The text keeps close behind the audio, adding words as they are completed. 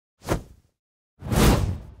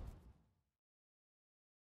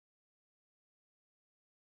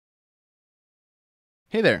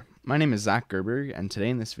Hey there, my name is Zach.Gurberg, and today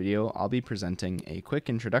in this video I'll be presenting a quick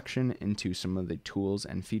introduction into some of the tools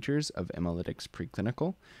and features of Imalytics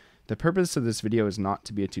Preclinical. The purpose of this video is not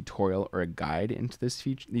to be a tutorial or a guide into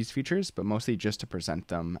these features, but mostly just to present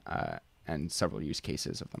them and several use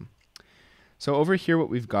cases of them. So over here what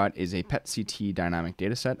we've got is a PET-CT dynamic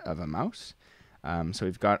dataset of a mouse. So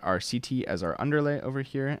we've got our CT as our underlay over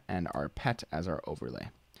here and our PET as our overlay.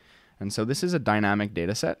 And so this is a dynamic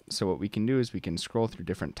data set. So what we can do is we can scroll through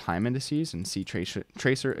different time indices and see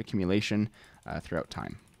tracer accumulation throughout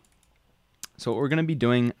time. So what we're going to be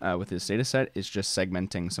doing with this data set is just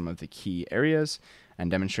segmenting some of the key areas and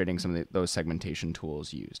demonstrating some of those segmentation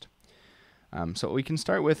tools used. So what we can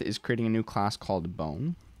start with is creating a new class called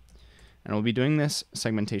bone. And we'll be doing this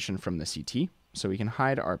segmentation from the CT. So we can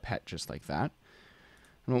hide our PET just like that.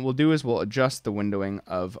 And what we'll do is we'll adjust the windowing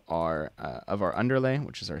of our underlay,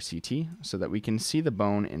 which is our CT, so that we can see the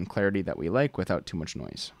bone in clarity that we like without too much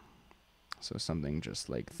noise. So something just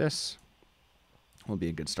like this will be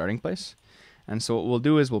a good starting place. And so what we'll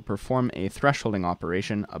do is we'll perform a thresholding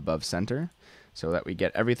operation above center so that we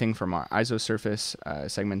get everything from our ISO surface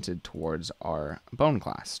segmented towards our bone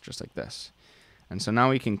class, just like this. And so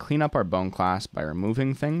now we can clean up our bone class by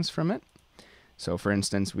removing things from it. So for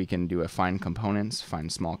instance, we can do a find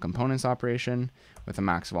small components operation with a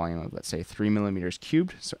max volume of, let's say, 3 millimeters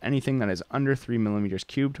cubed. So anything that is under 3 millimeters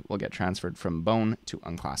cubed will get transferred from bone to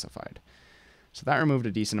unclassified. So that removed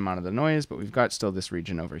a decent amount of the noise, but we've got still this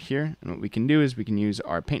region over here. And what we can do is we can use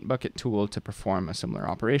our paint bucket tool to perform a similar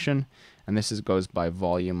operation. And this goes by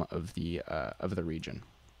volume of the region.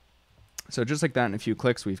 So just like that, in a few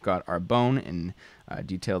clicks, we've got our bone in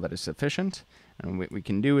detail that is sufficient. And what we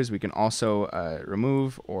can do is we can also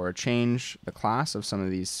remove or change the class of some of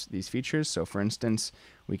these features. So for instance,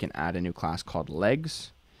 we can add a new class called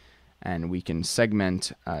legs, and we can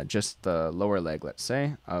segment just the lower leg, let's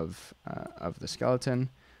say, of the skeleton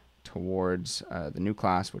towards the new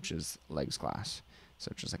class, which is legs class.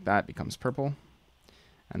 So just like that, it becomes purple.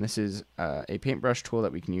 And this is a paintbrush tool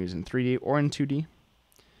that we can use in 3D or in 2D.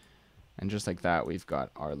 And just like that, we've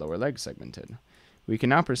got our lower leg segmented. We can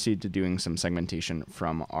now proceed to doing some segmentation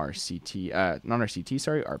from our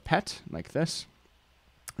our PET, like this.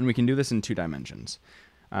 And we can do this in 2 dimensions.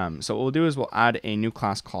 So what we'll do is we'll add a new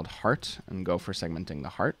class called heart and go for segmenting the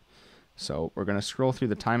heart. So we're going to scroll through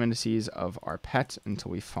the time indices of our PET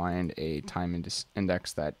until we find a time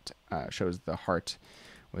index that shows the heart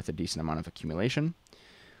with a decent amount of accumulation.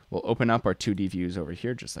 We'll open up our 2D views over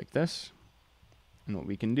here, just like this. And what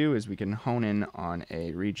we can do is we can hone in on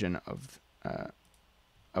a region of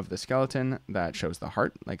the skeleton that shows the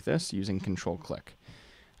heart, like this, using Control-Click.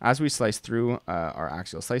 As we slice through our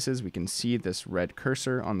axial slices, we can see this red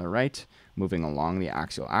cursor on the right moving along the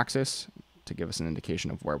axial axis to give us an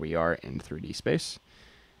indication of where we are in 3D space.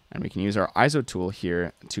 And we can use our ISO tool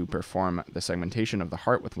here to perform the segmentation of the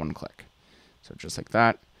heart with 1 click. So just like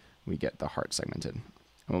that, we get the heart segmented.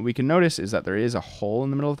 And what we can notice is that there is a hole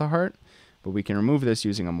in the middle of the heart, but we can remove this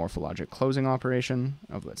using a morphologic closing operation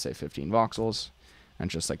of, let's say, 15 voxels. And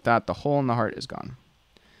just like that, the hole in the heart is gone.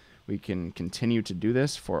 We can continue to do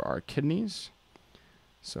this for our kidneys.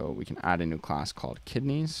 So we can add a new class called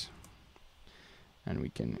kidneys. And we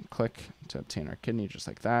can click to obtain our kidney just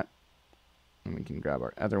like that. And we can grab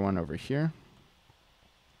our other one over here,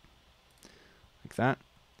 like that.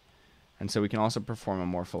 And so we can also perform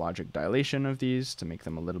a morphologic dilation of these to make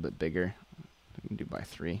them a little bit bigger. We can do by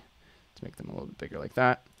 3 to make them a little bit bigger like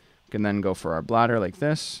that. We can then go for our bladder like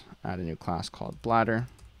this, add a new class called bladder,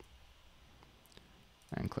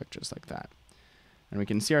 and click just like that. And we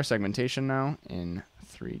can see our segmentation now in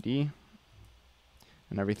 3D,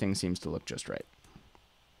 and everything seems to look just right.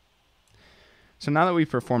 So now that we've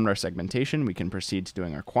performed our segmentation, we can proceed to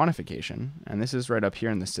doing our quantification, and this is right up here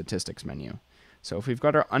in the statistics menu. So if we've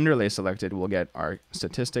got our underlay selected, we'll get our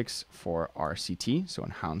statistics for our CT, so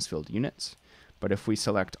in Hounsfield units. But if we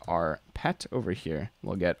select our PET over here,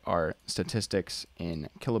 we'll get our statistics in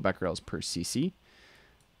kilobecquerels per cc.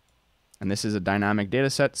 And this is a dynamic data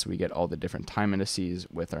set, so we get all the different time indices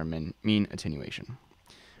with our mean attenuation.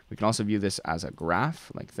 We can also view this as a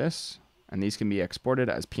graph like this, and these can be exported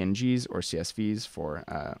as PNGs or CSVs for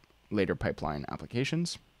later pipeline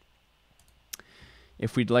applications.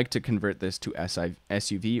 If we'd like to convert this to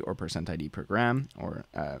SUV or percent ID per gram or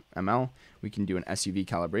ML, we can do an SUV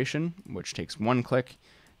calibration, which takes 1 click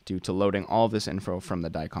due to loading all of this info from the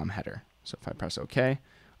DICOM header. So if I press OK,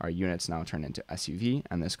 our units now turn into SUV,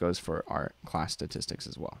 and this goes for our class statistics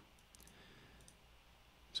as well.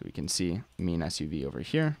 So we can see mean SUV over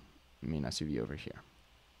here, mean SUV over here.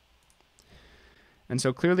 And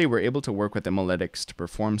so clearly we're able to work with Imalytics to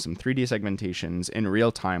perform some 3D segmentations in real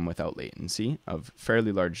time without latency of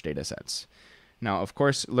fairly large data sets. Now, of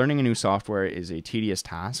course, learning a new software is a tedious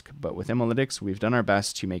task, but with Imalytics, we've done our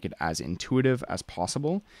best to make it as intuitive as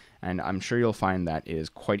possible, and I'm sure you'll find that it is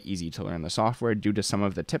quite easy to learn the software due to some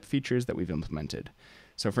of the tip features that we've implemented.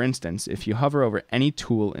 So for instance, if you hover over any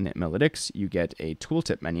tool in Imalytics, you get a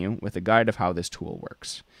tooltip menu with a guide of how this tool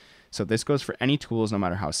works. So this goes for any tools, no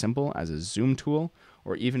matter how simple as a zoom tool,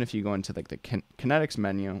 or even if you go into like the kinetics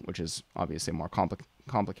menu, which is obviously a more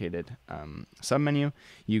complicated submenu,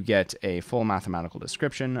 you get a full mathematical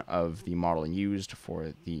description of the model used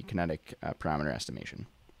for the kinetic parameter estimation.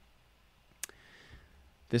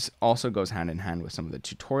 This also goes hand in hand with some of the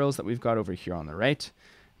tutorials that we've got over here on the right.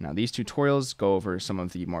 Now, these tutorials go over some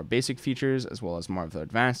of the more basic features as well as more of the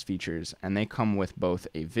advanced features, and they come with both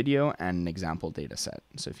a video and an example data set.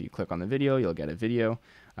 So if you click on the video, you'll get a video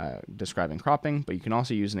describing cropping, but you can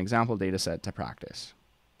also use an example data set to practice.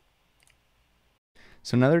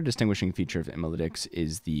 So another distinguishing feature of Imalytics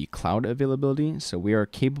is the cloud availability. So we are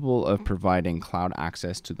capable of providing cloud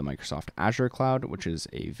access to the Microsoft Azure cloud, which is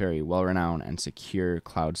a very well-renowned and secure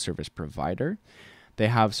cloud service provider. They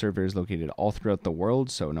have servers located all throughout the world,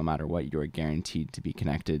 so no matter what, you're guaranteed to be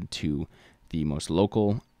connected to the most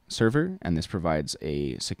local server, and this provides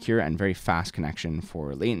a secure and very fast connection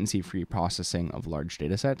for latency-free processing of large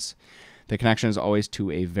datasets. The connection is always to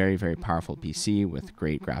a very, very powerful PC with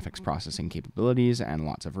great graphics processing capabilities and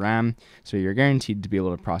lots of RAM, so you're guaranteed to be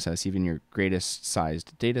able to process even your greatest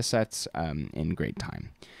sized datasets in great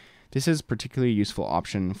time. This is a particularly useful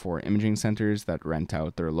option for imaging centers that rent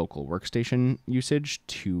out their local workstation usage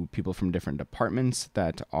to people from different departments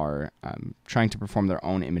that are trying to perform their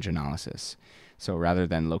own image analysis. So rather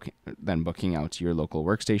than booking out your local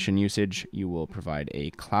workstation usage, you will provide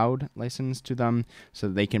a cloud license to them so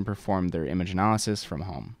that they can perform their image analysis from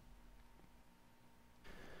home.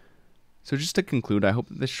 So just to conclude, I hope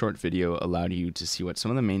that this short video allowed you to see what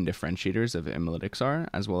some of the main differentiators of Imalytics are,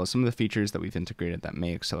 as well as some of the features that we've integrated that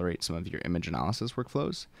may accelerate some of your image analysis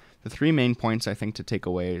workflows. The three main points I think to take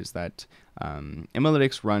away is that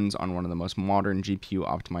Imalytics runs on one of the most modern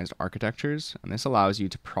GPU-optimized architectures, and this allows you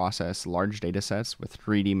to process large datasets with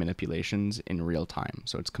 3D manipulations in real time,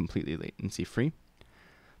 so it's completely latency-free.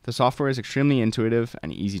 The software is extremely intuitive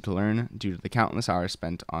and easy to learn due to the countless hours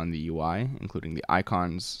spent on the UI, including the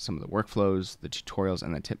icons, some of the workflows, the tutorials,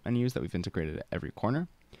 and the tip menus that we've integrated at every corner.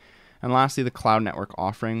 And lastly, the cloud network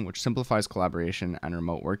offering, which simplifies collaboration and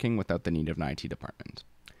remote working without the need of an IT department.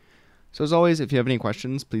 So as always, if you have any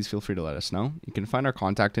questions, please feel free to let us know. You can find our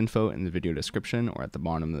contact info in the video description or at the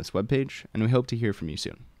bottom of this webpage, and we hope to hear from you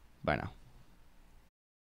soon. Bye now.